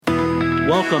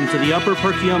Welcome to the Upper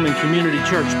Perkiomen Community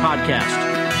Church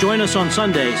podcast. Join us on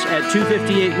Sundays at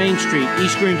 258 Main Street,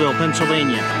 East Greenville,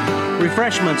 Pennsylvania.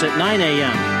 Refreshments at 9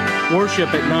 a.m.,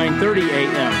 worship at 9:30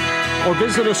 a.m., or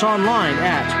visit us online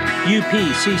at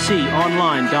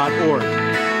upcconline.org.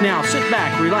 Now sit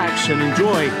back, relax, and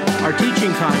enjoy our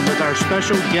teaching time with our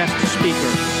special guest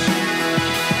speaker.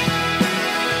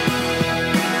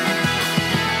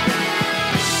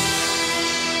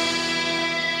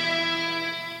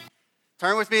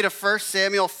 Turn with me to 1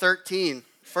 Samuel 13.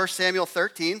 1 Samuel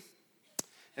 13.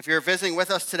 If you're visiting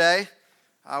with us today,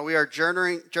 we are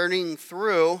journeying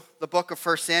through the book of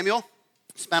 1 Samuel.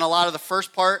 Spent a lot of the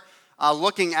first part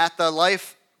looking at the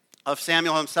life of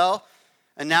Samuel himself,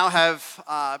 and now have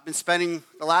been spending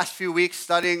the last few weeks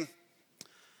studying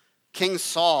King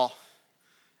Saul.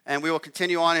 And we will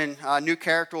continue on, and a new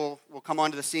character will come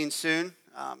onto the scene soon,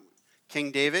 King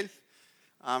David,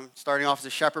 starting off as a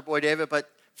shepherd boy David. But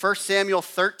 1 Samuel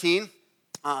 13,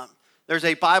 there's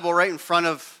a Bible right in front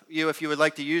of you if you would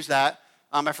like to use that.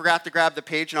 I forgot to grab the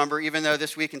page number, even though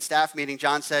this week in staff meeting,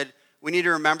 John said, we need to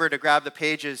remember to grab the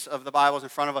pages of the Bibles in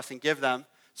front of us and give them.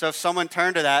 So if someone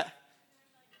turned to that,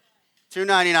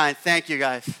 $2.99, thank you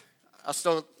guys. I'll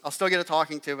still get a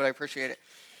talking to, but I appreciate it.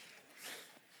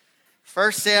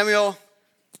 1 Samuel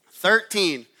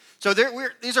 13. So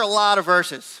these are a lot of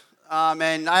verses.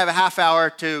 And I have a half hour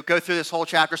to go through this whole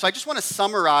chapter. So I just want to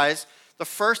summarize the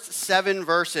first 7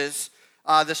 verses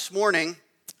this morning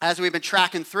as we've been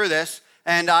tracking through this.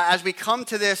 And as we come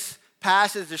to this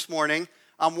passage this morning,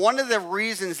 one of the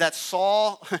reasons that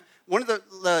Saul, one of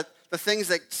the things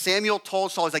that Samuel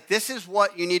told Saul is like, this is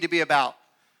what you need to be about.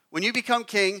 When you become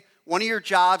king, one of your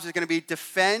jobs is going to be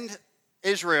defend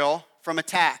Israel from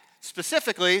attack,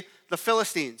 specifically the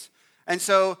Philistines. And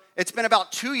so it's been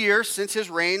about 2 years since his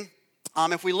reign.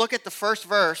 If we look at the first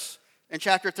verse in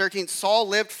chapter 13, Saul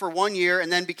lived for 1 year and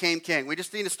then became king. We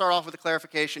just need to start off with a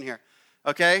clarification here,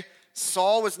 okay?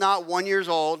 Saul was not 1 year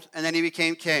old and then he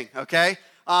became king, okay?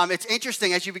 It's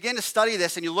interesting, as you begin to study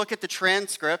this and you look at the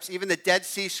transcripts, even the Dead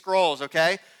Sea Scrolls,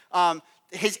 okay?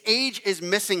 His age is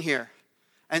missing here.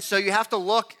 And so you have to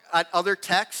look at other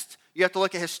texts, you have to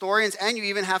look at historians, and you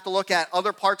even have to look at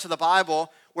other parts of the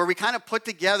Bible where we kind of put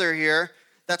together here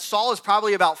that Saul is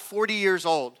probably about 40 years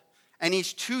old. And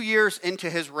he's 2 years into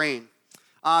his reign.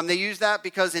 They use that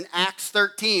because in Acts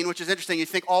 13, which is interesting, you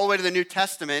think all the way to the New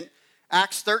Testament,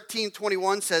 Acts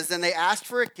 13:21 says, then they asked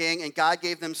for a king, and God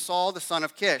gave them Saul, the son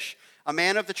of Kish, a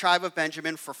man of the tribe of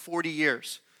Benjamin, for 40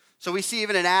 years. So we see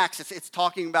even in Acts, it's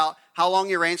talking about how long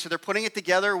he reigned. So they're putting it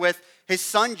together with his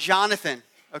son Jonathan,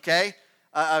 okay?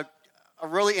 A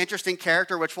really interesting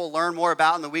character, which we'll learn more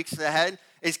about in the weeks ahead,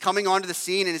 is coming onto the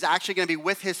scene and is actually going to be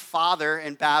with his father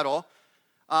in battle.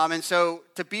 And so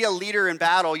to be a leader in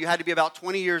battle, you had to be about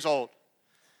 20 years old.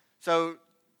 So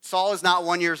Saul is not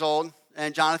 1 year old,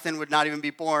 and Jonathan would not even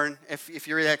be born if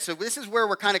you read that. So this is where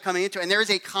we're kind of coming into, and there is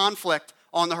a conflict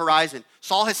on the horizon.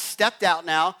 Saul has stepped out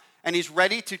now, and he's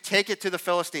ready to take it to the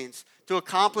Philistines to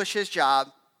accomplish his job.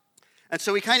 And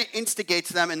so he kind of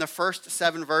instigates them in the first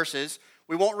 7 verses.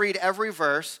 We won't read every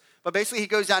verse, but basically he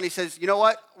goes out and he says, you know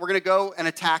what? We're going to go and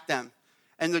attack them.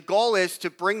 And the goal is to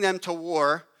bring them to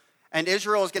war. And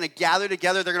Israel is going to gather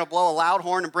together. They're going to blow a loud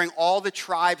horn and bring all the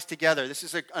tribes together. This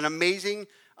is an amazing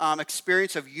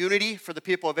experience of unity for the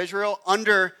people of Israel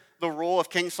under the rule of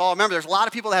King Saul. Remember, there's a lot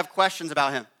of people that have questions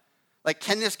about him. Like,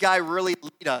 can this guy really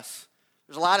lead us?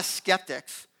 There's a lot of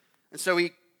skeptics. And so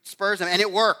he spurs them, and it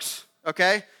works,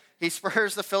 okay? He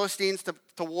spurs the Philistines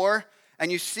to war.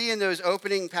 And you see in those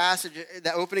opening passages,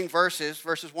 the opening verses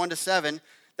 1 to 7,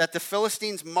 that the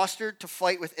Philistines mustered to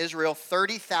fight with Israel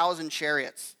 30,000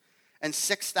 chariots and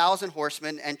 6,000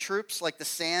 horsemen, and troops like the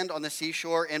sand on the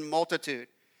seashore in multitude.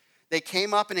 They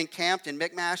came up and encamped in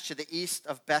Michmash to the east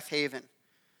of Beth Haven.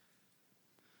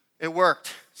 It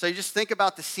worked. So you just think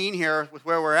about the scene here with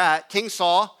where we're at. King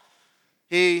Saul,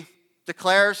 he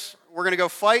declares, we're going to go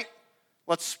fight.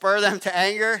 Let's spur them to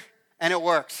anger, and it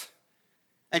works.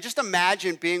 And just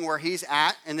imagine being where he's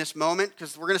at in this moment,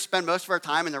 because we're going to spend most of our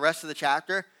time in the rest of the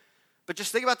chapter. But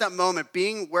just think about that moment,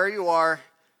 being where you are,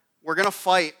 we're going to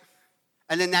fight.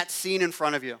 And then that scene in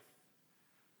front of you.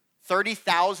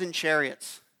 30,000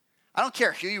 chariots. I don't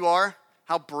care who you are,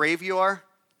 how brave you are.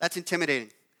 That's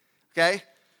intimidating, okay?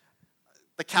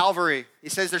 The cavalry. He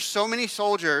says there's so many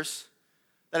soldiers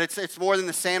that it's more than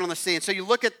the sand on the sea. And so you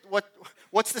look at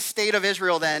what's the state of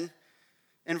Israel then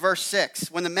in verse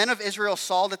 6. When the men of Israel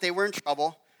saw that they were in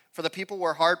trouble, for the people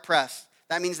were hard pressed.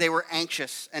 That means they were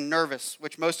anxious and nervous,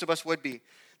 which most of us would be.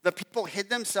 The people hid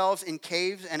themselves in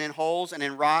caves and in holes and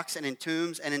in rocks and in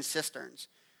tombs and in cisterns.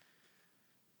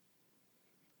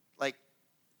 Like,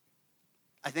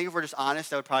 I think if we're just honest,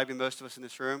 that would probably be most of us in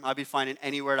this room. I'd be finding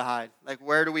anywhere to hide. Like,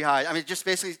 where do we hide? I mean, just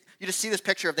basically, you just see this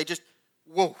picture of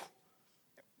whoa,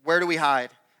 where do we hide?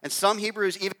 And some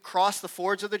Hebrews even crossed the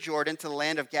fords of the Jordan to the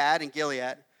land of Gad and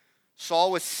Gilead. Saul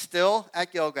was still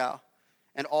at Gilgal,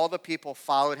 and all the people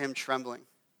followed him trembling.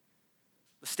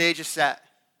 The stage is set.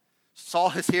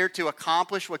 Saul is here to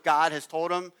accomplish what God has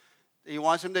told him that he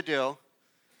wants him to do.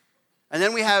 And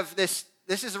then we have this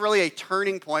is really a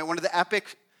turning point, one of the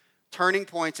epic turning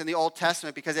points in the Old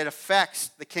Testament because it affects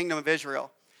the kingdom of Israel.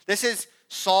 This is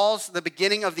Saul's the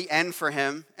beginning of the end for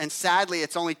him, and sadly,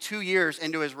 it's only 2 years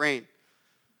into his reign.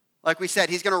 Like we said,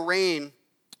 he's going to reign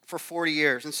for 40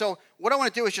 years. And so what I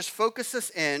want to do is just focus this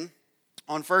in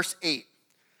on verse 8.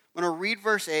 I'm going to read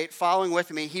verse 8, following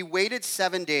with me. He waited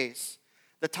 7 days,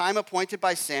 the time appointed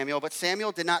by Samuel, but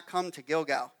Samuel did not come to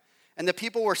Gilgal, and the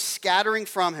people were scattering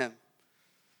from him.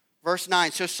 Verse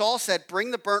 9, so Saul said,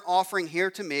 bring the burnt offering here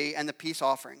to me and the peace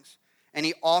offerings. And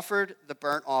he offered the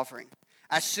burnt offering.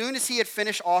 As soon as he had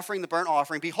finished offering the burnt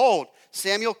offering, behold,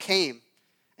 Samuel came,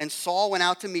 and Saul went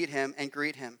out to meet him and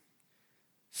greet him.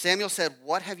 Samuel said,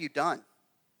 what have you done?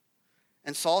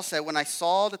 And Saul said, when I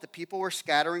saw that the people were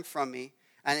scattering from me,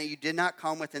 and that you did not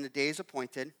come within the days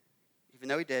appointed, even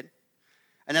though he did,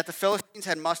 and that the Philistines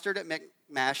had mustered at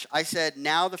Michmash, I said,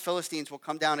 now the Philistines will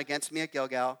come down against me at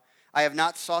Gilgal. I have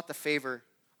not sought the favor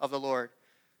of the Lord.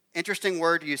 Interesting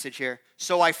word usage here.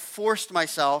 So I forced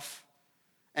myself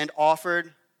and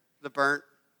offered the burnt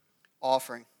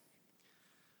offering.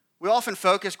 We often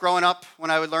focus, growing up,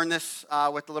 when I would learn this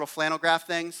with the little flannel graph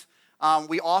things,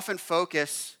 we often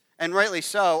focus, and rightly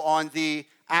so, on the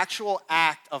actual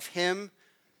act of him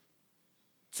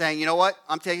saying, you know what,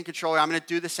 I'm taking control. I'm going to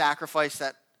do the sacrifice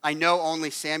that I know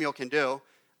only Samuel can do.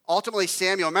 Ultimately,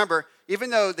 Samuel, remember, even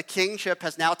though the kingship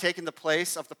has now taken the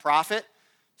place of the prophet,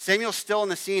 Samuel's still in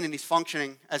the scene and he's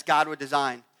functioning as God would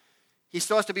design. He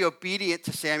still has to be obedient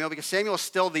to Samuel because Samuel is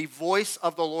still the voice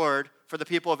of the Lord for the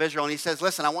people of Israel. And he says,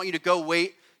 listen, I want you to go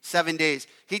wait 7 days.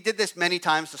 He did this many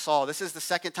times to Saul. This is the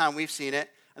second time we've seen it.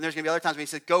 And there's going to be other times when he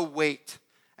said, go wait,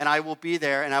 and I will be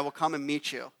there, and I will come and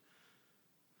meet you.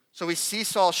 So we see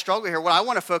Saul struggle here. What I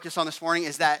want to focus on this morning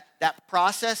is that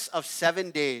process of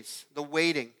 7 days, the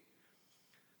waiting.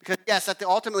 Because yes,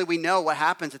 ultimately we know what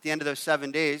happens at the end of those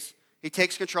 7 days. He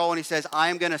takes control and he says, I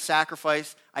am going to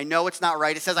sacrifice. I know it's not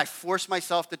right. It says I forced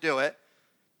myself to do it.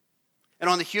 And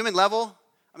on the human level,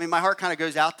 I mean, my heart kind of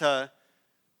goes out to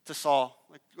Saul.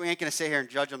 Like, we ain't going to sit here and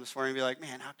judge him this morning and be like,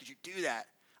 man, how could you do that?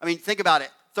 I mean, think about it.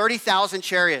 30,000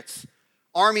 chariots,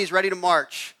 armies ready to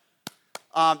march.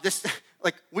 We're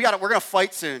going to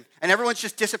fight soon. And everyone's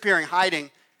just disappearing, hiding.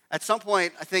 At some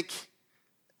point, I think,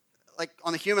 like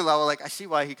on the human level, like I see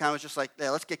why he kind of was just like,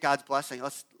 yeah, let's get God's blessing.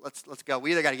 Let's go.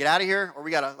 We either got to get out of here or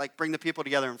we got to like bring the people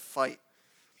together and fight.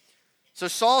 So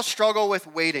Saul struggled with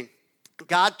waiting.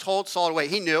 God told Saul to wait.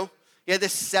 He knew. He had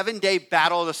this 7-day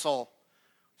battle of the soul.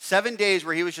 7 days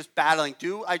where he was just battling.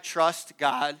 Do I trust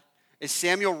God? Is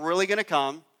Samuel really going to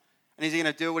come? And is he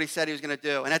going to do what he said he was going to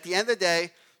do? And at the end of the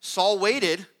day, Saul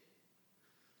waited,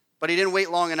 but he didn't wait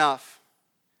long enough.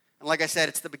 And like I said,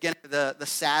 it's the beginning of the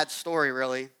sad story,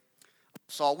 really.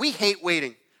 Saul, we hate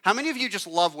waiting. How many of you just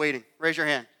love waiting? Raise your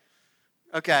hand.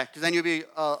 Okay, because then you'll be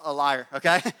a liar,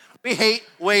 okay? We hate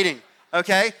waiting,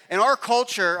 okay? In our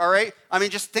culture, all right, I mean,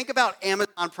 just think about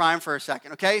Amazon Prime for a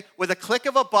second, okay? With a click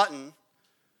of a button,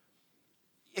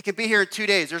 it can be here in 2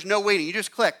 days. There's no waiting. You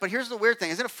just click. But here's the weird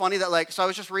thing. Isn't it funny that, so I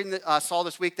was just reading Saul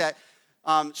this week that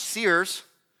Sears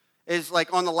is,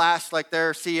 on the last,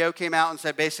 their CEO came out and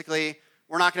said, basically,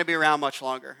 we're not going to be around much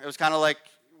longer. It was kind of like,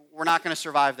 we're not going to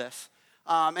survive this.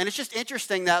 And it's just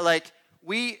interesting that,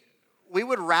 we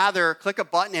would rather click a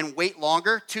button and wait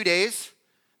longer, 2 days,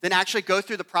 than actually go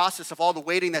through the process of all the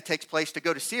waiting that takes place to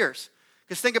go to Sears.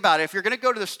 Because think about it. If you're going to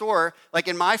go to the store, like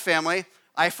in my family,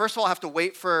 I first of all have to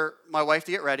wait for my wife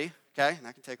to get ready, okay? And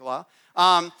that can take a while.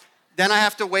 Then I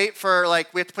have to wait for,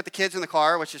 we have to put the kids in the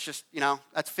car, which is just,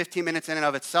 that's 15 minutes in and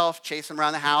of itself, chase them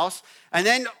around the house. And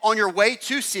then on your way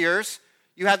to Sears,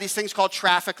 you have these things called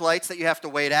traffic lights that you have to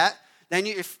wait at. Then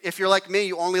if you're like me,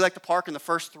 you only like to park in the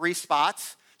first 3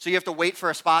 spots. So you have to wait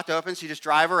for a spot to open, so you just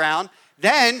drive around.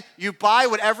 Then you buy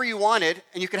whatever you wanted,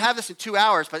 and you could have this in 2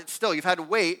 hours, but still, you've had to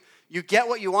wait. You get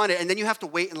what you wanted, and then you have to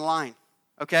wait in line,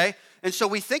 okay? And so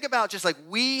we think about just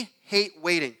we hate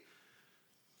waiting.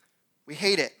 We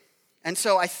hate it. And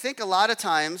so I think a lot of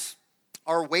times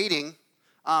our waiting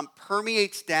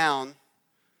permeates down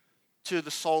to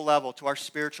the soul level, to our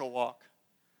spiritual walk.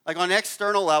 On an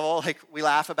external level, we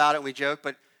laugh about it and we joke,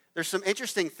 but there's some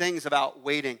interesting things about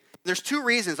waiting. There's 2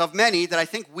 reasons of many that I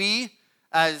think we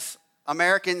as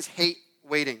Americans hate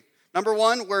waiting. Number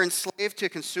one, we're enslaved to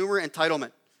consumer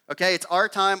entitlement. Okay, it's our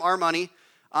time, our money.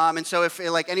 And so if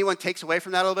like anyone takes away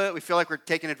from that a little bit, we feel like we're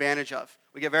taken advantage of.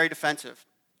 We get very defensive.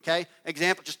 Okay,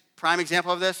 just prime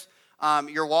example of this.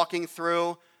 You're walking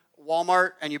through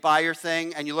Walmart and you buy your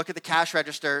thing and you look at the cash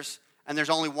registers and there's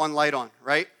only one light on,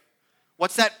 right?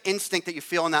 What's that instinct that you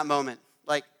feel in that moment?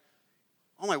 Like,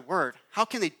 oh my word, how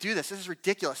can they do this? This is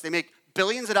ridiculous. They make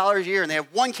billions of dollars a year and they have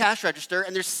one cash register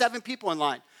and there's 7 people in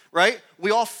line, right?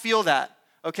 We all feel that,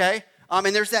 okay? And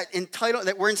there's that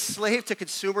that we're enslaved to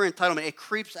consumer entitlement. It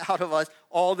creeps out of us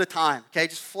all the time, okay? It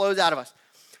just flows out of us.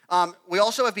 We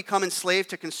also have become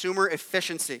enslaved to consumer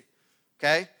efficiency,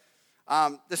 okay?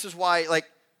 This is why, like,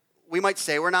 we might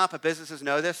say we're not, but businesses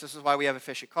know this. This is why we have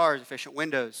efficient cars, efficient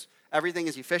windows. Everything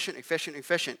is efficient.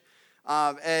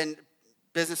 And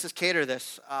businesses cater to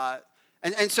this.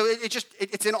 And so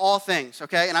it's in all things,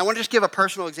 okay? And I want to just give a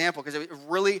personal example because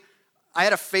I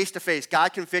had a face-to-face.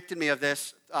 God convicted me of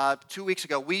this 2 weeks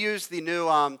ago. We use the new,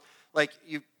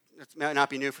 it might not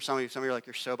be new for some of you. Some of you are like,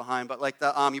 you're so behind. But like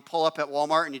you pull up at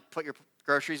Walmart and you put your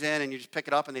groceries in and you just pick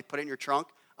it up and they put it in your trunk.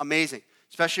 Amazing.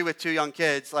 Especially with 2 young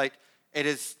kids. Like,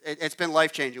 it's been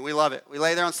life-changing. We love it. We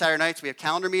lay there on Saturday nights. We have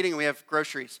calendar meeting and we have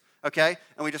groceries, okay?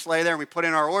 And we just lay there and we put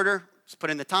in our order, just put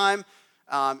in the time,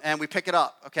 and we pick it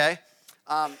up, okay?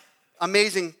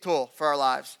 Amazing tool for our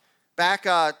lives. Back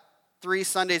 3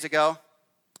 Sundays ago,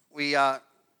 we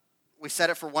set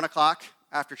it for 1 o'clock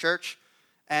after church,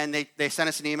 and they sent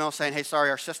us an email saying, hey, sorry,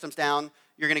 our system's down.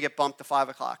 You're going to get bumped to 5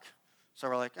 o'clock. So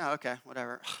we're like, oh, okay,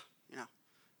 whatever.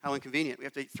 How inconvenient. We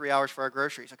have to eat 3 hours for our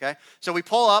groceries, okay? So we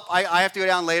pull up. I have to go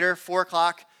down later, 4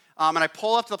 o'clock, and I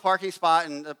pull up to the parking spot,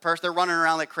 and they're running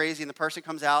around like crazy, and the person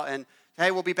comes out and, hey,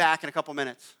 we'll be back in a couple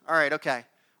minutes. All right, okay.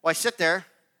 Well, I sit there,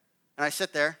 and I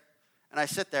sit there, and I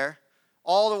sit there,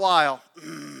 all the while,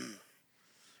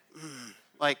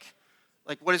 like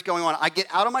what is going on? I get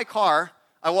out of my car.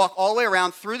 I walk all the way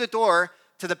around through the door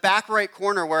to the back right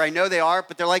corner where I know they are,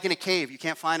 but they're like in a cave. You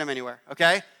can't find them anywhere,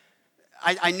 okay?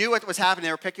 I knew what was happening.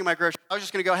 They were picking my groceries. I was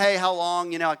just going to go, hey, how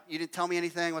long? You didn't tell me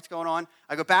anything. What's going on?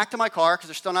 I go back to my car because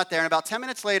they're still not there. And about 10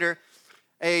 minutes later,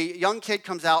 a young kid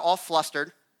comes out all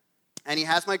flustered, and he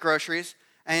has my groceries.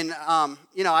 And, I'm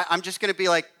just going to be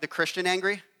like the Christian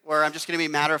angry, where I'm just going to be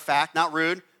matter of fact, not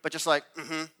rude, but just like,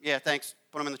 yeah, thanks.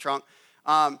 Put them in the trunk.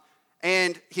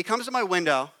 And he comes to my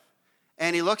window,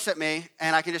 and he looks at me,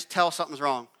 and I can just tell something's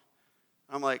wrong.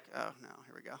 I'm like, oh, no,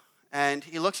 here we go. And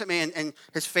he looks at me, and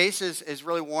his face is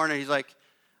really worn, and he's like,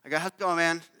 I go, how's it going,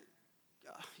 man?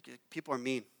 People are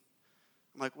mean.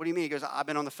 I'm like, what do you mean? He goes, I've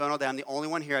been on the phone all day. I'm the only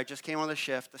one here. I just came on the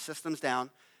shift. The system's down.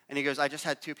 And he goes, I just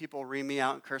had 2 people ream me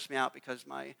out and curse me out because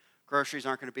my groceries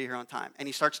aren't going to be here on time. And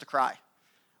he starts to cry,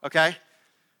 okay?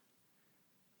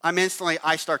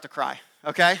 I start to cry,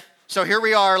 okay? So here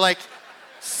we are, like,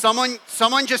 someone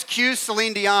just cues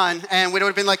Celine Dion, and it would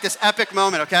have been like this epic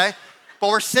moment, okay? But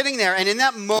we're sitting there, and in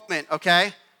that moment,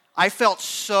 okay, I felt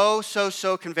so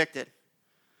convicted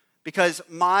because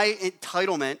my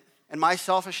entitlement and my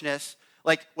selfishness,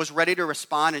 like, was ready to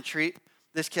respond and treat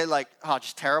this kid like, oh,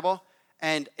 just terrible,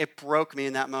 and it broke me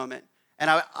in that moment. And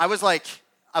I was like,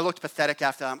 I looked pathetic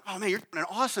after that. Oh, man, you're doing an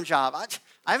awesome job.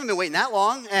 I haven't been waiting that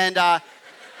long, and I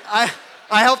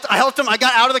helped him. I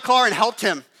got out of the car and helped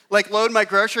him, like, load my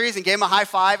groceries and gave him a high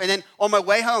five. And then on my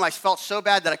way home, I felt so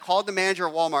bad that I called the manager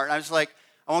of Walmart. And I was like,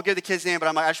 I won't give the kid's name, but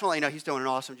I'm like, I just want to let you know he's doing an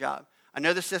awesome job. I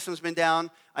know the system's been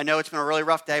down. I know it's been a really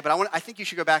rough day, but I think you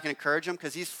should go back and encourage him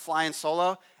because he's flying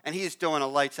solo, and he's doing a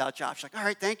lights-out job. She's like, all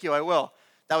right, thank you, I will.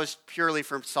 That was purely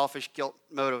from selfish guilt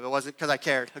motive. It wasn't because I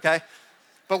cared, okay?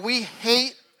 But we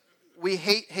hate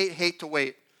to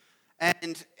wait.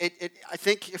 And I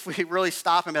think if we really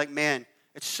stop and be like, man,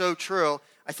 it's so true,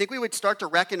 I think we would start to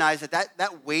recognize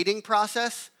that waiting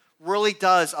process really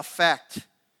does affect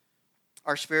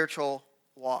our spiritual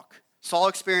walk. Saul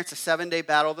experienced a 7-day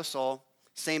battle of the soul,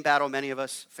 same battle many of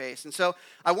us face. And so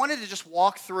I wanted to just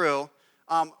walk through,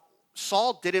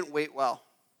 Saul didn't wait well,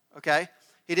 okay?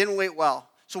 He didn't wait well.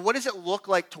 So what does it look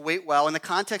like to wait well? In the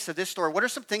context of this story, what are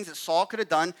some things that Saul could have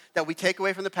done that we take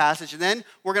away from the passage? And then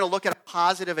we're going to look at a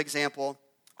positive example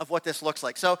of what this looks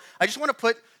like. So I just want to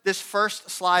put this first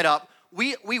slide up.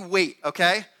 We wait,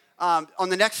 okay? On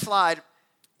the next slide,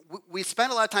 we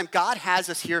spend a lot of time. God has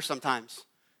us here sometimes.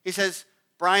 He says,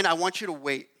 Brian, I want you to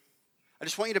wait. I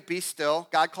just want you to be still.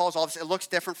 God calls all of us. It looks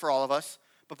different for all of us,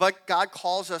 but God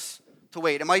calls us to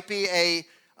wait. It might be a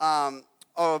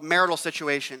marital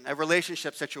situation, a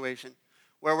relationship situation,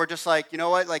 where we're just like, you know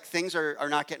what, like things are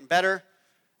not getting better,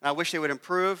 and I wish they would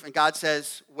improve, and God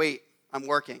says, wait, I'm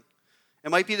working. It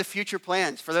might be the future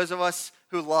plans. For those of us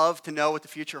who love to know what the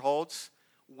future holds,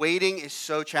 waiting is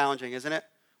so challenging, isn't it?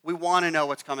 We want to know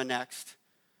what's coming next.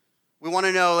 We want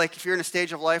to know, like, if you're in a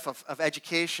stage of life of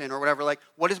education or whatever, like,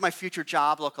 what does my future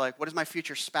job look like? What does my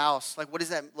future spouse, like, what does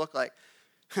that look like?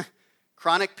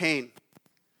 Chronic pain.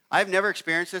 I've never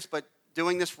experienced this, but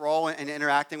doing this role and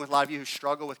interacting with a lot of you who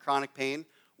struggle with chronic pain,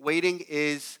 waiting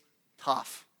is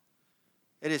tough.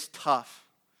 It is tough.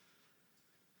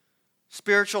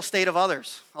 Spiritual state of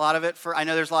others. A lot of it I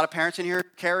know there's a lot of parents in here who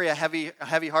carry a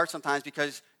heavy heart sometimes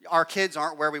because our kids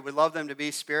aren't where we would love them to be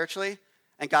spiritually,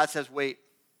 and God says, wait.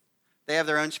 They have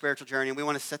their own spiritual journey, and we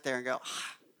want to sit there and go,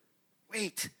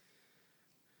 wait.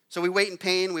 So we wait in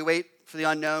pain, we wait for the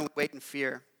unknown, we wait in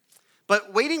fear.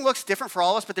 But waiting looks different for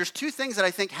all of us, but there's two things that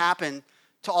I think happen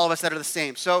to all of us that are the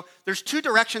same. So there's two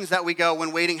directions that we go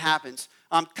when waiting happens.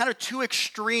 Kind of two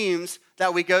extremes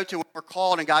that we go to when we're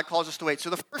called and God calls us to wait. So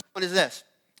the first one is this.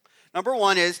 Number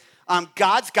one is,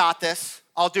 God's got this,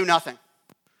 I'll do nothing.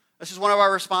 This is one of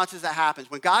our responses that happens.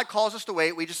 When God calls us to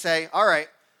wait, we just say, all right,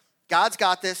 God's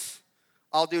got this,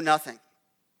 I'll do nothing.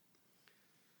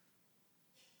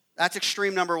 That's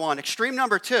extreme number one. Extreme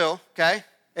number two, okay,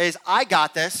 is I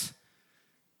got this,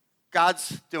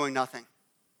 God's doing nothing.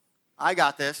 I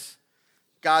got this,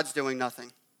 God's doing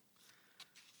nothing.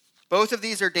 Both of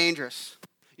these are dangerous.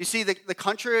 You see, the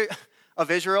country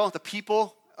of Israel, the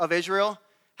people of Israel,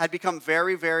 had become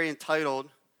very, very entitled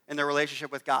in their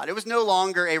relationship with God. It was no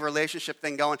longer a relationship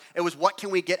thing going. It was, what can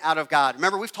we get out of God?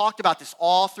 Remember, we've talked about this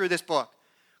all through this book.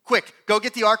 Quick, go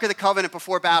get the Ark of the Covenant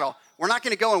before battle. We're not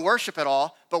going to go and worship it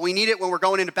all, but we need it when we're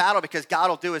going into battle because God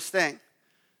will do his thing.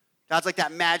 God's like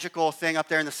that magical thing up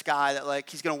there in the sky that, like,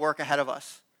 he's going to work ahead of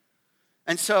us.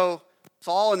 And so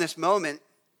Saul in this moment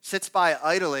sits by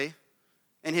idly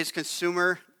in his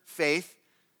consumer faith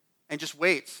and just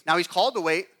waits. Now he's called to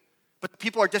wait, but the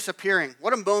people are disappearing.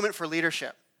 What a moment for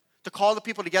leadership. To call the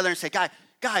people together and say,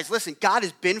 guys, listen, God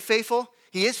has been faithful.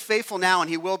 He is faithful now and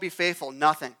he will be faithful.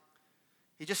 Nothing.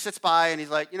 He just sits by and he's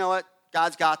like, you know what?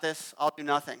 God's got this. I'll do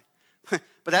nothing. But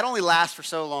that only lasts for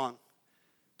so long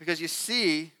because you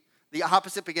see the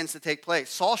opposite begins to take place.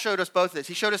 Saul showed us both this.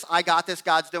 He showed us, I got this.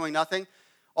 God's doing nothing.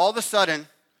 All of a sudden,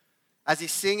 as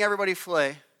he's seeing everybody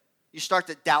flee,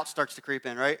 doubt starts to creep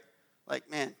in, right? Like,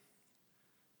 man,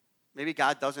 maybe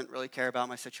God doesn't really care about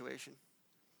my situation.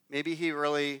 Maybe he's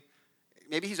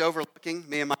overlooking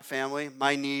me and my family,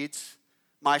 my needs,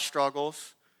 my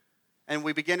struggles. And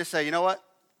we begin to say, you know what?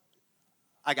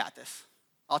 I got this.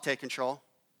 I'll take control.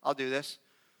 I'll do this.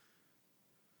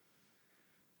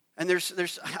 And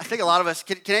there's I think a lot of us,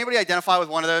 can anybody identify with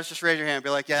one of those? Just raise your hand and be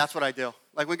like, yeah, that's what I do.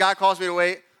 Like when God calls me to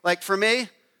wait, like for me,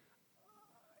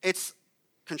 it's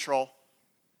control.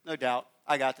 No doubt.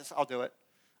 I got this. I'll do it.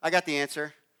 I got the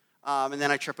answer. And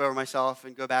then I trip over myself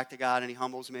and go back to God and he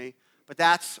humbles me. But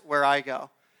that's where I go.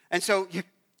 And so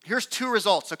here's two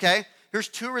results, okay? Here's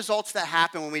two results that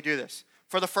happen when we do this.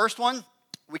 For the first one,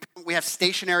 we have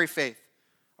stationary faith,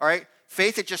 all right?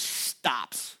 Faith, it just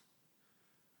stops.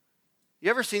 You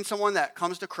ever seen someone that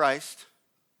comes to Christ,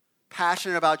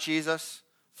 passionate about Jesus,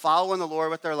 following the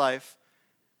Lord with their life,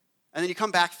 and then you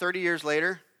come back 30 years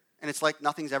later, and it's like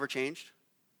nothing's ever changed?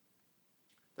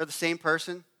 They're the same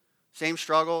person, same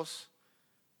struggles,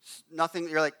 nothing.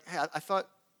 You're like, hey, I thought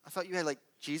you had like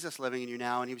Jesus living in you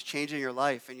now, and he was changing your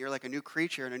life, and you're like a new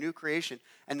creature and a new creation,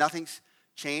 and nothing's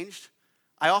changed.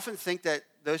 I often think that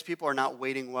those people are not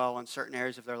waiting well on certain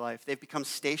areas of their life. They've become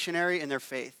stationary in their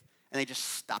faith, and they just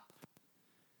stop.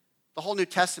 The whole New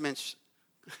Testament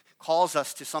calls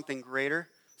us to something greater,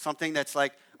 something that's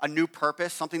like a new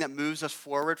purpose, something that moves us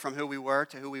forward from who we were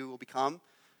to who we will become,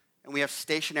 and we have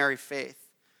stationary faith.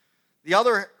 The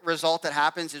other result that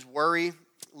happens is worry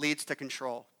leads to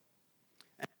control.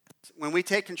 When we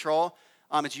take control,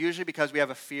 it's usually because we have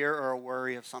a fear or a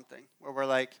worry of something, where we're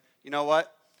like, you know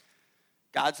what?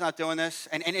 God's not doing this.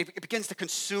 And it begins to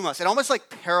consume us. It almost like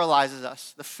paralyzes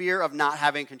us, the fear of not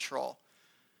having control.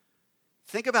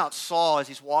 Think about Saul as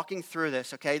he's walking through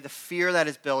this, okay? The fear that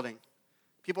is building.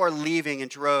 People are leaving in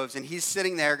droves, and he's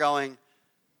sitting there going,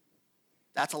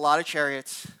 that's a lot of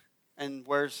chariots, and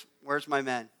where's my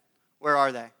men? Where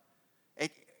are they?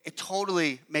 It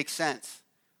totally makes sense.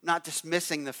 I'm not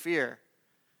dismissing the fear.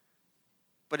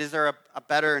 But is there a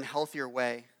better and healthier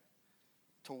way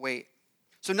to wait?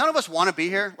 So none of us want to be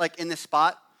here, like in this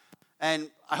spot. And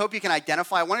I hope you can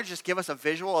identify. I want to just give us a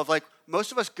visual of like,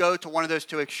 most of us go to one of those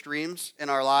two extremes in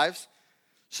our lives.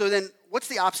 So then what's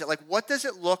the opposite? Like, what does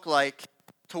it look like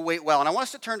to wait well? And I want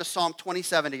us to turn to Psalm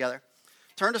 27 together.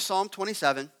 Turn to Psalm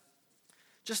 27.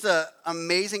 Just an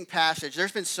amazing passage.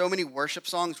 There's been so many worship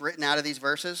songs written out of these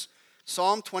verses.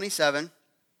 Psalm 27.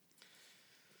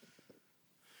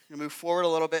 We'll move forward a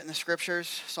little bit in the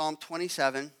scriptures. Psalm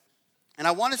 27. And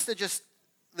I want us to just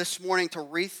this morning to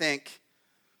rethink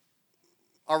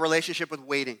our relationship with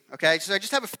waiting, okay? So I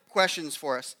just have a few questions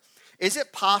for us. Is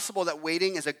it possible that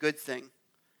waiting is a good thing?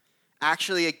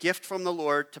 Actually a gift from the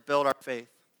Lord to build our faith?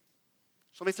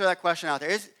 So let me throw that question out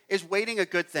there. Is waiting a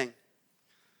good thing?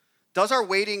 Does our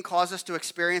waiting cause us to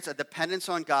experience a dependence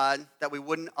on God that we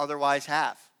wouldn't otherwise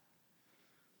have?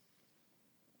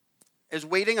 Is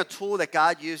waiting a tool that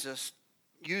God uses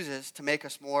to make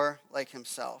us more like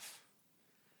himself?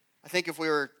 I think if we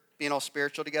were being all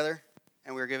spiritual together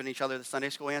and we were giving each other the Sunday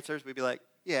school answers, we'd be like,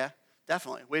 yeah,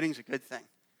 definitely. Waiting's a good thing.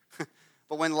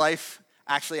 But when life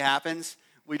actually happens,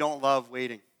 we don't love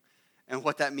waiting and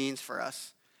what that means for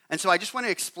us. And so I just want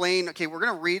to explain, okay, we're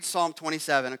going to read Psalm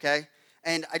 27, okay?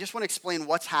 And I just want to explain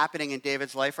what's happening in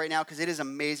David's life right now because it is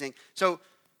amazing. So,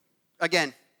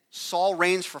 again, Saul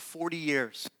reigns for 40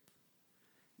 years.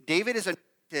 David is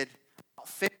anointed about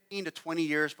 15 to 20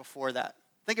 years before that.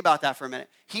 Think about that for a minute.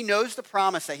 He knows the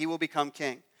promise that he will become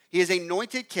king. He is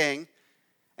anointed king.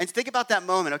 And think about that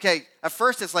moment. Okay, at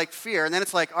first it's like fear, and then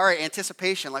it's like, all right,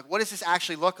 anticipation. Like, what does this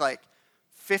actually look like?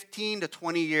 15 to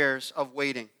 20 years of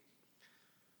waiting.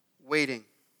 Waiting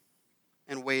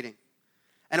and waiting.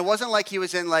 And it wasn't like he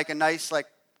was in like a nice like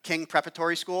king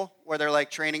preparatory school where they're like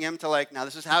training him to like, now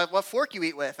this is what fork you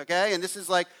eat with, okay? And this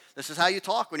is how you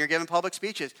talk when you're giving public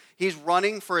speeches. He's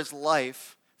running for his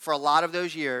life for a lot of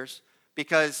those years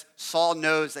because Saul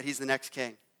knows that he's the next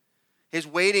king. His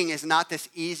waiting is not this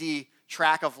easy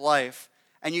track of life.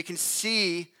 And you can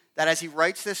see that as he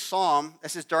writes this psalm,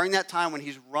 this is during that time when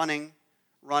he's running,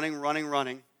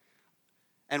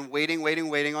 and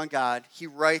waiting on God, he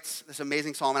writes this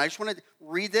amazing psalm. And I just want to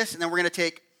read this, and then we're going to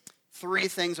take 3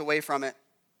 things away from it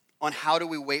on how do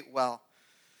we wait well.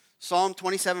 Psalm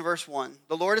 27, verse 1.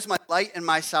 The Lord is my light and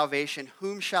my salvation.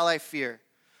 Whom shall I fear?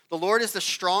 The Lord is the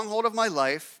stronghold of my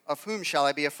life. Of whom shall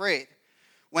I be afraid?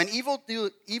 When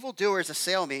evildoers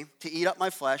assail me to eat up my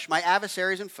flesh, my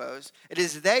adversaries and foes, it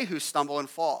is they who stumble and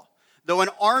fall. Though an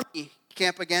army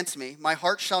camp against me, my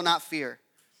heart shall not fear.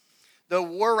 Though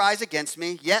war rise against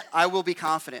me, yet I will be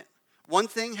confident. One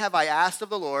thing have I asked of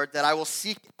the Lord that I will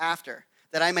seek after,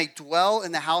 that I may dwell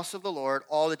in the house of the Lord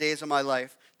all the days of my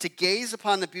life, to gaze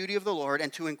upon the beauty of the Lord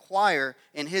and to inquire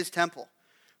in his temple.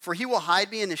 For he will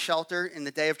hide me in the shelter in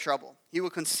the day of trouble. He will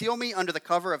conceal me under the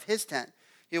cover of his tent.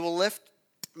 He will lift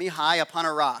me high upon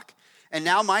a rock. And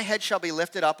now my head shall be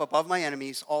lifted up above my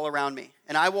enemies all around me.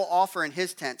 And I will offer in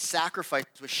his tent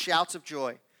sacrifices with shouts of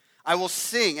joy. I will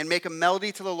sing and make a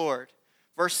melody to the Lord.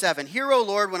 Verse 7, hear, O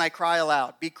Lord, when I cry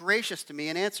aloud. Be gracious to me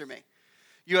and answer me.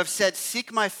 You have said,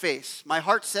 seek my face. My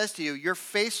heart says to you, your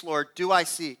face, Lord, do I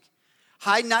seek.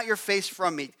 Hide not your face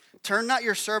from me. Turn not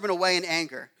your servant away in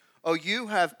anger. O you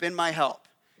have been my help.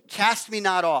 Cast me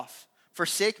not off.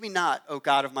 Forsake me not, O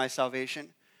God of my salvation.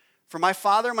 For my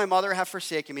father and my mother have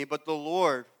forsaken me, but the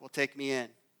Lord will take me in.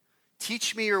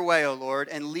 Teach me your way, O Lord,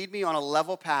 and lead me on a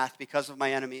level path because of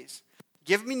my enemies.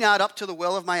 Give me not up to the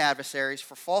will of my adversaries,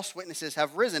 for false witnesses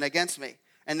have risen against me,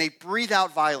 and they breathe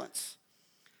out violence.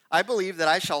 I believe that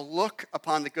I shall look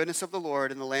upon the goodness of the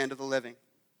Lord in the land of the living.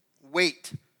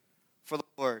 Wait for the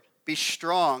Lord. Be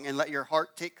strong and let your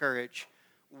heart take courage.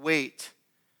 Wait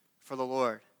for the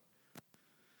Lord.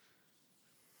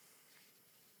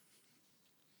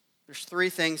 There's 3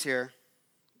 things here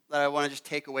that I want to just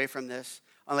take away from this.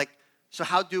 So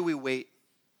how do we wait?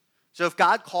 So if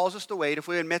God calls us to wait, if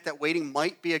we admit that waiting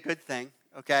might be a good thing,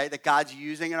 okay, that God's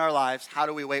using in our lives, how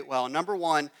do we wait well? Number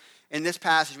 1, in this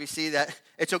passage, we see that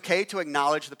it's okay to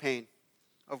acknowledge the pain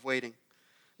of waiting.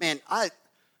 Man,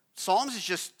 Psalms is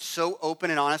just so open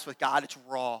and honest with God, it's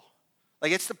raw.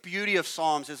 Like, it's the beauty of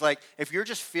Psalms is like, if you're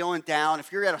just feeling down,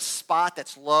 if you're at a spot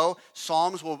that's low,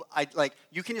 Psalms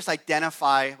you can just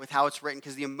identify with how it's written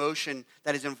because the emotion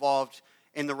that is involved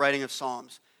in the writing of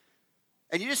Psalms.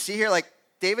 And you just see here, like,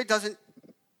 David doesn't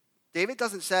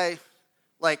say,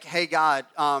 like, hey, God,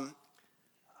 I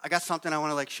got something I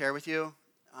want to, like, share with you.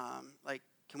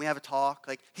 Can we have a talk?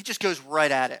 Like, he just goes right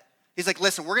at it. He's like,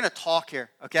 listen, we're going to talk here,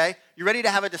 okay? You ready to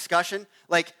have a discussion?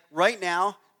 Like, right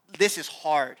now, this is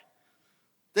hard.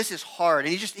 This is hard.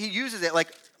 And he uses it like,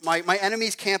 my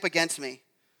enemies camp against me.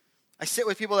 I sit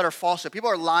with people that are false. People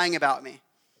are lying about me.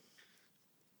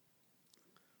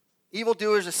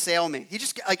 Evildoers assail me. He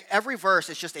just, like, every verse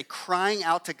is just a crying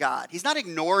out to God. He's not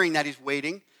ignoring that he's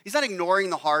waiting. He's not ignoring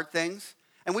the hard things.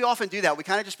 And we often do that. We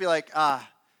kind of just be like,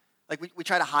 we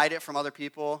try to hide it from other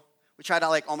people. We try to,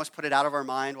 like, almost put it out of our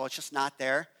mind. Well, it's just not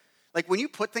there. Like, when you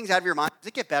put things out of your mind, does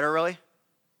it get better, really?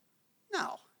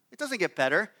 No, it doesn't get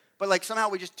better. But, like, somehow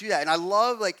we just do that. And I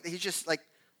love, like, he's just, like,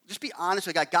 just be honest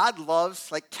with God. God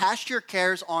loves, like, cast your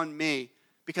cares on me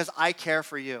because I care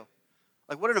for you.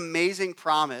 Like, what an amazing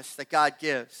promise that God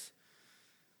gives.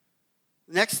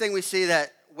 Next thing we see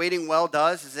that waiting well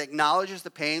does is it acknowledges the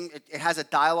pain. It has a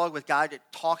dialogue with God. It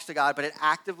talks to God, but it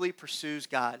actively pursues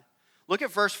God. Look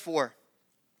at verse 4.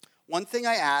 One thing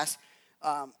I ask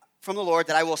from the Lord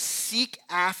that I will seek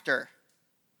after,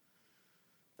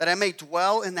 that I may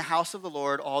dwell in the house of the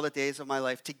Lord all the days of my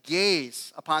life, to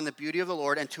gaze upon the beauty of the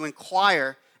Lord and to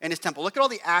inquire in his temple. Look at all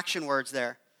the action words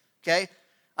there, okay?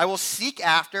 I will seek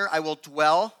after, I will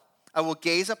dwell, I will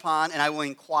gaze upon, and I will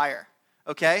inquire,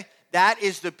 okay? That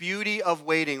is the beauty of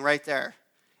waiting right there,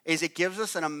 is it gives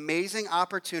us an amazing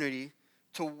opportunity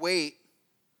to wait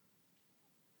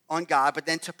on God, but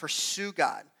then to pursue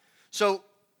God. So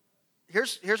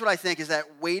here's what I think is that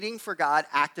waiting for God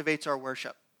activates our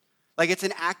worship. Like, it's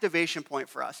an activation point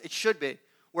for us. It should be.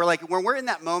 Where, like, when we're in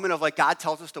that moment of, like, God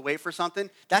tells us to wait for something,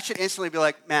 that should instantly be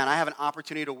like, man, I have an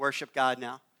opportunity to worship God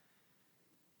now.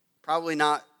 Probably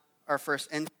not our first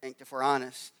instinct, if we're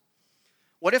honest.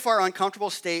 What if our uncomfortable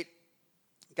state,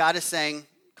 God is saying,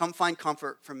 come find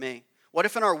comfort from me? What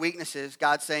if in our weaknesses,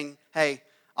 God's saying, hey,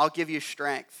 I'll give you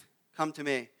strength. Come to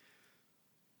me.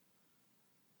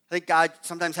 I think God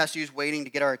sometimes has to use waiting to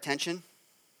get our attention.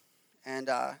 And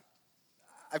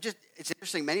it's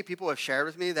interesting, many people have shared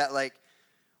with me that, like,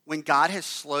 when God has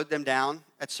slowed them down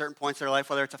at certain points in their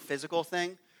life, whether it's a physical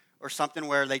thing or something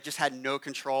where they just had no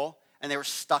control and they were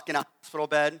stuck in a hospital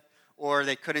bed or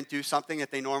they couldn't do something that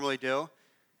they normally do,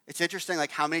 it's interesting,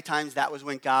 like, how many times that was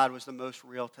when God was the most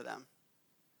real to them.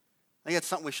 I think that's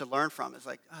something we should learn from. It's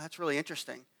like, oh, that's really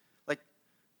interesting. Like,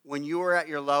 when you were at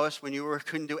your lowest, when you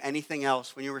couldn't do anything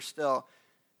else, when you were still,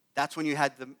 that's when you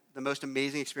had the most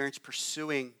amazing experience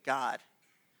pursuing God.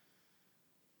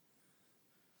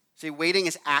 See, waiting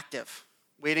is active.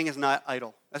 Waiting is not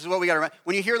idle. This is what we got to remember.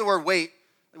 When you hear the word wait,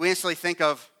 we instantly think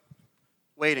of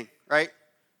waiting, right?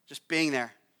 Just being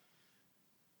there.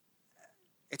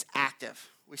 It's active.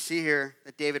 We see here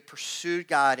that David pursued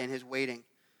God in his waiting.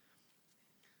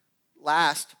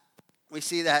 Last, we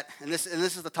see that, and this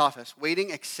is the toughest,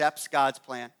 waiting accepts God's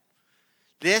plan.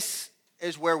 This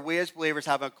is where we as believers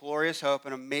have a glorious hope,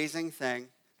 an amazing thing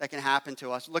that can happen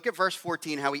to us. Look at verse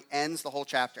 14, how he ends the whole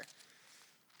chapter.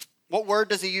 What word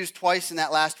does he use twice in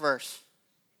that last verse?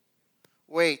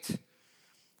 Wait.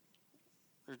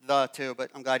 There's the too, but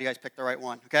I'm glad you guys picked the right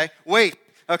one, okay? Wait,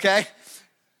 okay?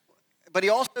 But he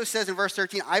also says in verse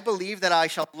 13, I believe that I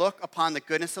shall look upon the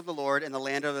goodness of the Lord in the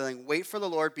land of the living. Wait for the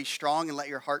Lord, be strong, and let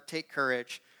your heart take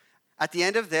courage. At the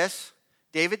end of this,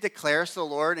 David declares to the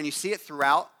Lord, and you see it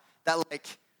throughout, that, like,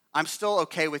 I'm still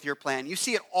okay with your plan. You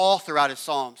see it all throughout his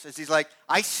Psalms, as he's like,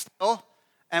 I still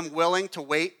am willing to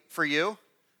wait for you,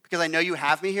 because I know you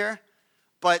have me here,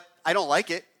 but I don't like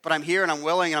it, but I'm here and I'm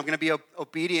willing and I'm going to be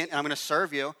obedient and I'm going to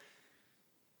serve you.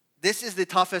 This is the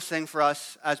toughest thing for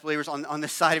us as believers on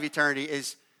this side of eternity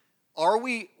is, are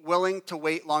we willing to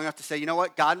wait long enough to say, you know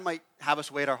what, God might have us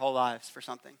wait our whole lives for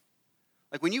something.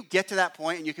 Like, when you get to that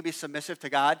point and you can be submissive to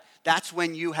God, that's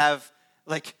when you have,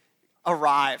 like,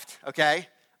 arrived, okay?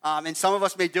 And some of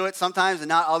us may do it sometimes and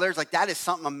not others. Like, that is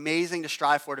something amazing to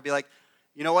strive for, to be like,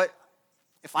 you know what?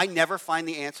 If I never find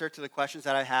the answer to the questions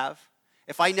that I have,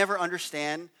 if I never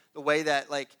understand the way that,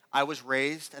 like, I was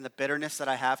raised and the bitterness that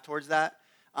I have towards that,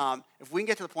 if we can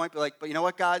get to the point, be like, but you know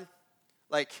what, God?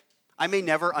 Like, I may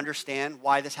never understand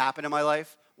why this happened in my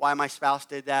life, why my spouse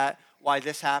did that, why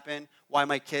this happened, why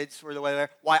my kids were the way they are,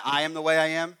 why I am the way I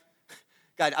am.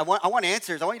 God, I want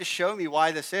answers. I want you to show me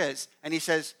why this is. And he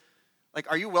says, like,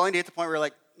 are you willing to get to the point where you're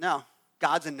like, no,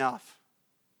 God's enough.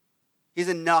 He's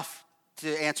enough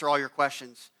to answer all your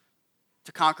questions,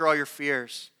 to conquer all your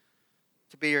fears,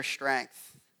 to be your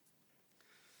strength.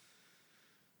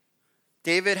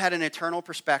 David had an eternal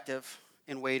perspective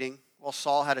in waiting, while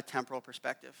Saul had a temporal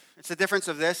perspective. It's the difference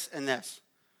of this and this,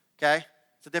 okay?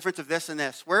 It's the difference of this and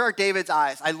this. Where are David's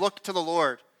eyes? I look to the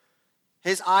Lord.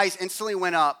 His eyes instantly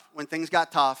went up when things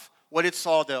got tough. What did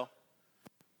Saul do?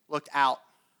 Looked out.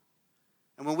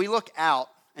 And when we look out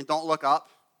and don't look up,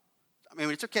 I mean,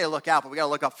 it's okay to look out, but we got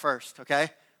to look up first, okay?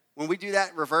 When we do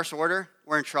that in reverse order,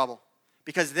 we're in trouble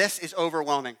because this is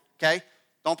overwhelming, okay?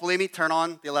 Don't believe me? Turn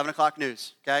on the 11 o'clock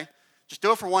news, okay? Just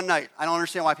do it for one night. I don't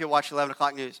understand why people watch the 11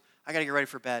 o'clock news. I got to get ready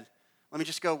for bed. Let me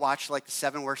just go watch, like, the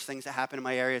 7 worst things that happened in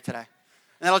my area today. And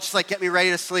that'll just, like, get me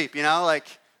ready to sleep, you know? Like,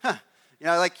 you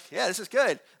know, like, yeah, this is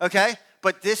good, okay?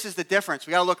 But this is the difference.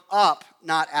 We got to look up,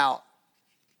 not out.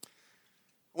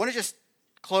 I want to just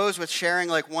close with sharing,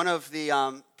 like, one of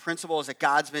the principles that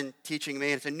God's been teaching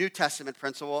me. It's a New Testament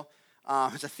principle.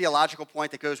 It's a theological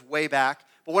point that goes way back.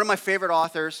 But one of my favorite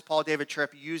authors, Paul David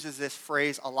Tripp, uses this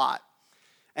phrase a lot.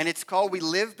 And it's called, we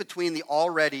live between the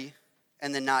already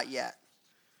and the not yet.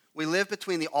 We live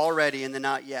between the already and the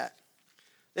not yet.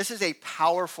 This is a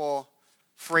powerful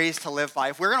phrase to live by.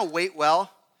 If we're going to wait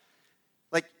well,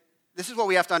 this is what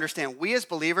we have to understand. We as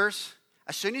believers,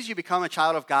 as soon as you become a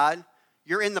child of God,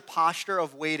 you're in the posture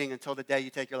of waiting until the day you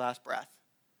take your last breath.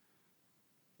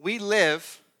 We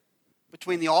live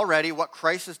between the already, what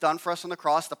Christ has done for us on the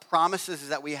cross, the promises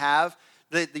that we have,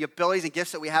 the abilities and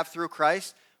gifts that we have through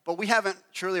Christ, but we haven't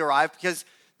truly arrived because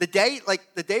the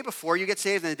day before you get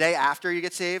saved and the day after you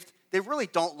get saved, they really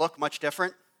don't look much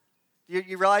different.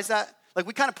 You realize that?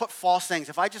 We kind of put false things.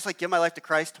 If I just give my life to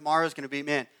Christ, tomorrow is going to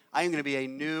be, I am going to be a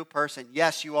new person.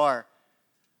 Yes, you are.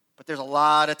 But there's a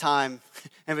lot of time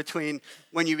in between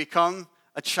when you become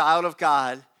a child of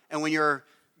God and when you're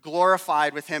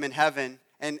glorified with him in heaven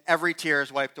and every tear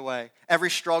is wiped away. Every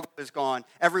struggle is gone.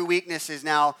 Every weakness is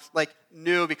now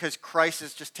new because Christ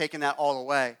has just taken that all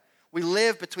away. We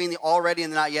live between the already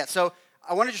and the not yet. So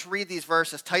I want to just read these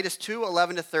verses, Titus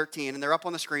 2:11-13, and they're up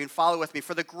on the screen. Follow with me.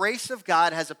 For the grace of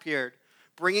God has appeared,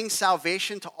 bringing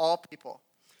salvation to all people,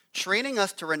 training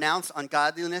us to renounce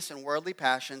ungodliness and worldly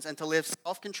passions and to live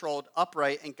self-controlled,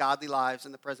 upright, and godly lives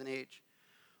in the present age,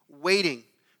 waiting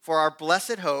for our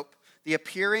blessed hope, the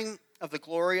appearing of the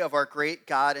glory of our great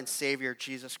God and Savior,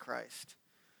 Jesus Christ.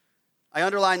 I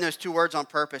underline those two words on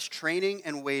purpose, training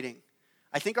and waiting.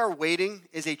 I think our waiting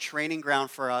is a training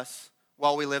ground for us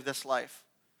while we live this life.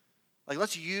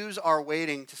 Let's use our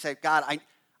waiting to say, God,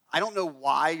 I don't know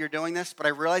why you're doing this, but I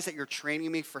realize that you're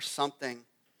training me for something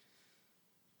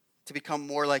to become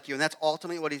more like you. And that's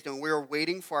ultimately what he's doing. We are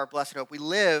waiting for our blessed hope. We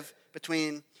live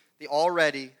between the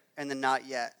already and the not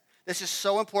yet. This is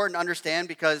so important to understand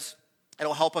because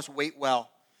it'll help us wait well.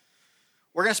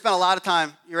 We're going to spend a lot of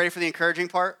time, you ready for the encouraging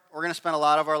part? We're going to spend a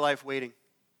lot of our life waiting.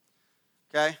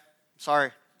 Okay?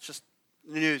 Sorry, it's just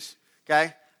the news.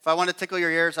 Okay? If I want to tickle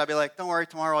your ears, I'd be like, don't worry,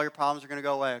 tomorrow all your problems are going to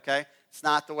go away. Okay? It's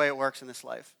not the way it works in this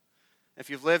life. If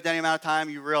you've lived any amount of time,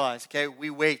 you realize, okay, we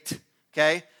wait.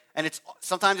 Okay? And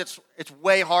sometimes it's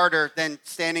way harder than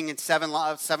standing in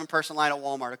seven-person line at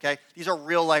Walmart, okay? These are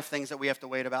real life things that we have to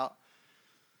wait about.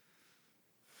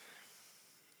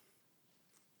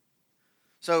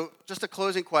 So just a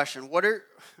closing question. What are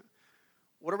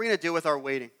we going to do with our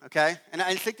waiting, okay? And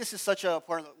I think this is such a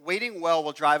important, waiting well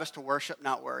will drive us to worship,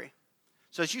 not worry.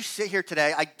 So as you sit here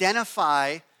today,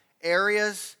 identify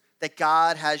areas that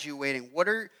God has you waiting. What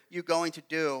are you going to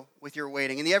do with your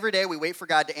waiting? In the everyday, we wait for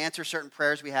God to answer certain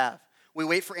prayers we have. We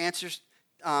wait for answers.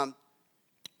 Answers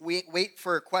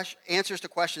to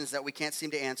questions that we can't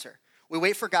seem to answer. We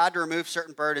wait for God to remove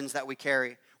certain burdens that we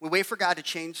carry. We wait for God to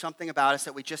change something about us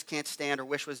that we just can't stand or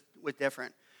wish was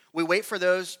different. We wait for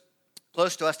those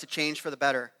close to us to change for the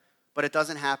better, but it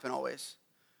doesn't happen always.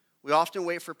 We often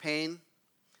wait for pain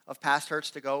of past hurts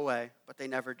to go away, but they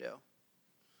never do.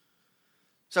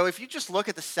 So if you just look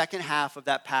at the second half of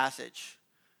that passage,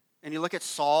 and you look at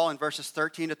Saul in verses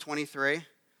 13-23,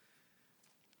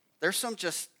 there's some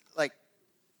just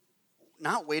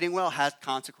not waiting well has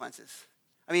consequences.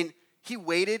 I mean, he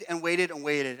waited and waited and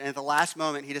waited, and at the last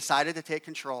moment, he decided to take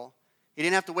control. He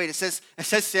didn't have to wait. It says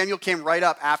Samuel came right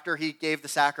up after he gave the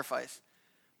sacrifice.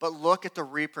 But look at the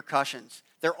repercussions.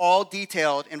 They're all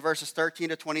detailed in verses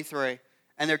 13-23,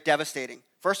 and they're devastating.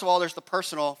 First of all, there's the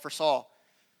personal for Saul.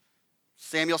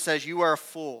 Samuel says, you are a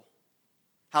fool.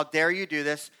 How dare you do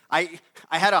this? I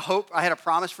had a hope, I had a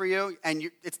promise for you, and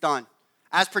it's done.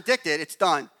 As predicted, it's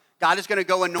done. God is going to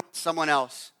go anoint someone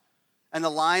else, and the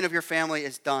line of your family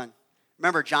is done.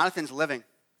 Remember, Jonathan's living.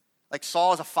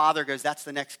 Saul as a father goes, that's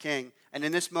the next king. And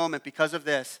in this moment, because of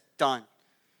this, done.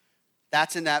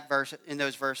 That's in that verse, in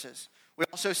those verses. We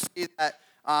also see that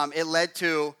it led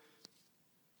to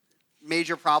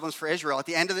major problems for Israel.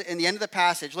 In the end of the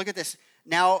passage, look at this.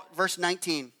 Now, verse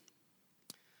 19,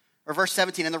 or verse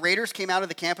 17, and the raiders came out of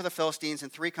the camp of the Philistines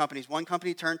in three companies. One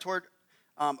company turned toward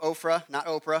Ophrah, not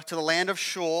Oprah, to the land of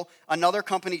Shul. Another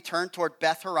company turned toward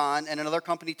Beth Horon, and another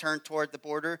company turned toward the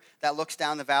border that looks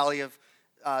down the valley of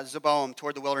Zeboim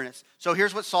toward the wilderness. So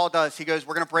here's what Saul does. He goes,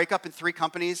 we're going to break up in three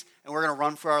companies, and we're going to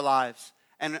run for our lives.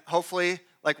 And hopefully,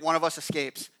 one of us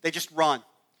escapes. They just run.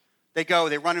 They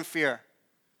run in fear.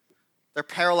 They're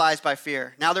paralyzed by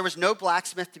fear. Now there was no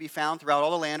blacksmith to be found throughout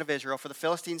all the land of Israel, for the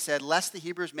Philistines said, lest the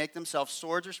Hebrews make themselves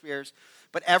swords or spears.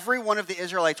 But every one of the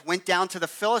Israelites went down to the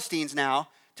Philistines now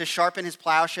to sharpen his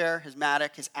plowshare, his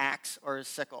mattock, his axe, or his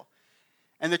sickle.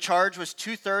 And the charge was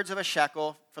 2/3 of a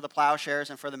shekel for the plowshares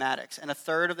and for the mattocks, and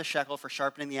 1/3 of the shekel for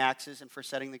sharpening the axes and for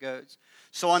setting the goads.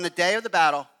 So on the day of the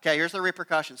battle, okay, here's the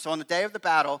repercussions. So on the day of the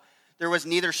battle, there was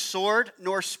neither sword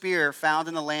nor spear found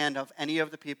in the land of any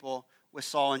of the people with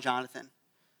Saul and Jonathan.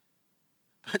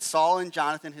 But Saul and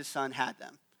Jonathan, his son, had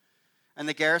them. and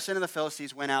the garrison of the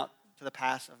Philistines went out to the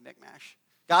pass of Michmash.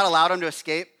 God allowed them to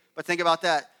escape, but think about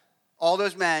that. All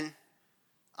those men,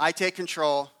 I take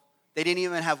control, they didn't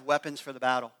even have weapons for the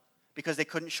battle because they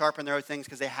couldn't sharpen their own things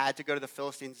because they had to go to the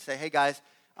Philistines and say, hey guys,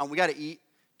 we got to eat.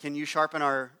 Can you sharpen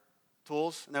our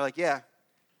tools? And they're like, yeah,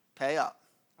 pay up,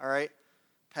 all right?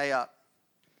 Pay up.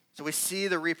 So we see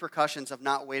the repercussions of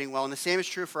not waiting well, and the same is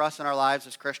true for us in our lives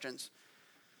as Christians.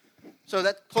 So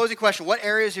that closing question, what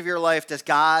areas of your life does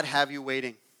God have you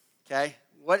waiting? Okay?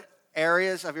 What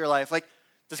areas of your life? Like,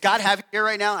 does God have you here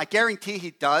right now? I guarantee he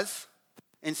does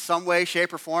in some way,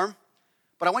 shape, or form.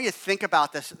 But I want you to think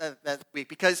about this that week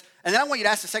because, and then I want you to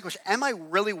ask the second question, am I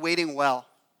really waiting well?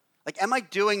 Like, am I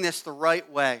doing this the right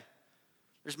way?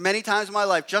 There's many times in my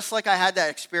life, just like I had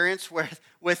that experience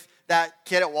with that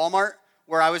kid at Walmart,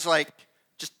 where I was like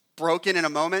just broken in a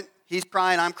moment. He's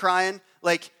crying, I'm crying.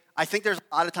 Like, I think there's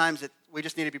a lot of times that we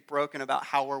just need to be broken about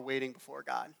how we're waiting before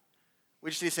God. We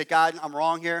just need to say, God, I'm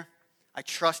wrong here. I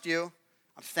trust you.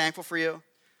 I'm thankful for you.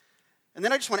 And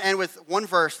then I just want to end with one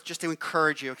verse just to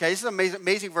encourage you, okay? This is an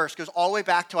amazing verse. It goes all the way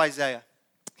back to Isaiah,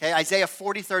 okay? Isaiah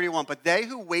 40:31. But they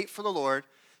who wait for the Lord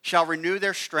shall renew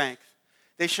their strength.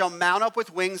 They shall mount up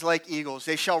with wings like eagles.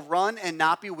 They shall run and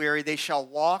not be weary. They shall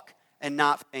walk and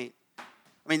not faint.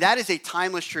 I mean, that is a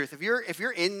timeless truth. If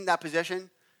you're in that position,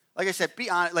 like I said, be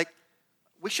honest. Like,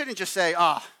 we shouldn't just say,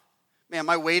 man, am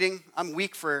I waiting? I'm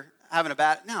weak for having a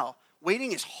bad. No,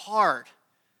 waiting is hard.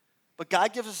 But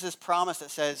God gives us this promise that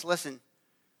says, listen,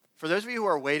 for those of you who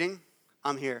are waiting,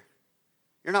 I'm here.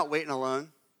 You're not waiting alone.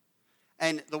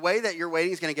 And the way that your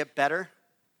waiting is going to get better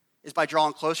is by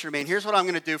drawing closer to me. And here's what I'm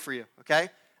going to do for you, okay?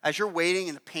 As you're waiting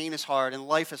and the pain is hard and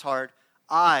life is hard,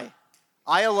 I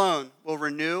alone will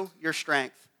renew your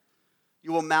strength.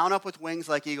 You will mount up with wings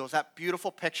like eagles. That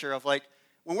beautiful picture of like,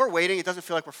 when we're waiting, it doesn't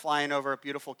feel like we're flying over a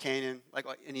beautiful canyon like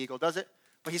an eagle, does it?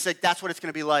 But he said that's what it's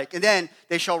going to be like. And then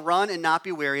they shall run and not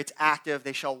be weary. It's active.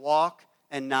 They shall walk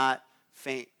and not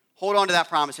faint. Hold on to that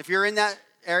promise. If you're in that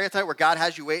area tonight where God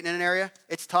has you waiting in an area,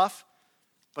 it's tough,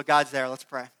 but God's there. Let's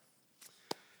pray.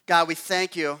 God, we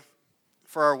thank you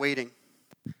for our waiting.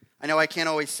 I know I can't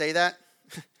always say that,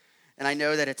 and I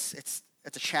know that it's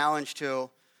a challenge to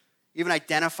even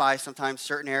identify sometimes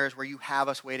certain areas where you have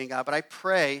us waiting, God. But I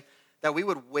pray that we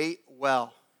would wait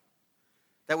well,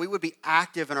 that we would be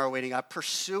active in our waiting, God,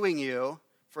 pursuing you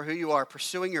for who you are,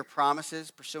 pursuing your promises,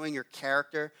 pursuing your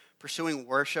character, pursuing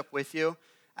worship with you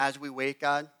as we wait,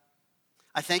 God.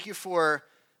 I thank you for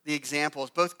the examples,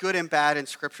 both good and bad in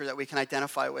Scripture that we can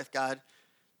identify with, God,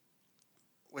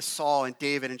 with Saul and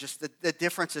David and just the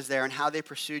differences there and how they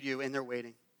pursued you in their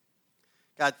waiting.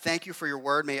 God, thank you for your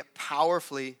word. May it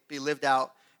powerfully be lived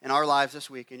out in our lives this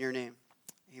week. In your name,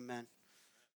 amen.